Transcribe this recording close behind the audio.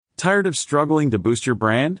Tired of struggling to boost your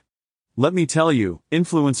brand? Let me tell you,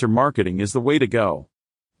 influencer marketing is the way to go.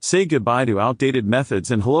 Say goodbye to outdated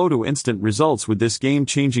methods and hello to instant results with this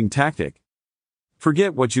game-changing tactic.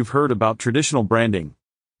 Forget what you've heard about traditional branding.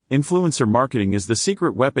 Influencer marketing is the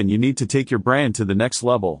secret weapon you need to take your brand to the next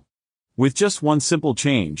level. With just one simple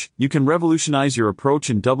change, you can revolutionize your approach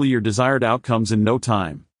and double your desired outcomes in no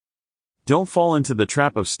time. Don't fall into the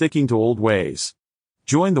trap of sticking to old ways.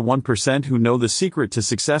 Join the 1% who know the secret to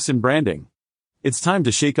success in branding. It's time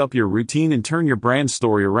to shake up your routine and turn your brand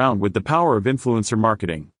story around with the power of influencer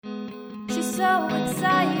marketing.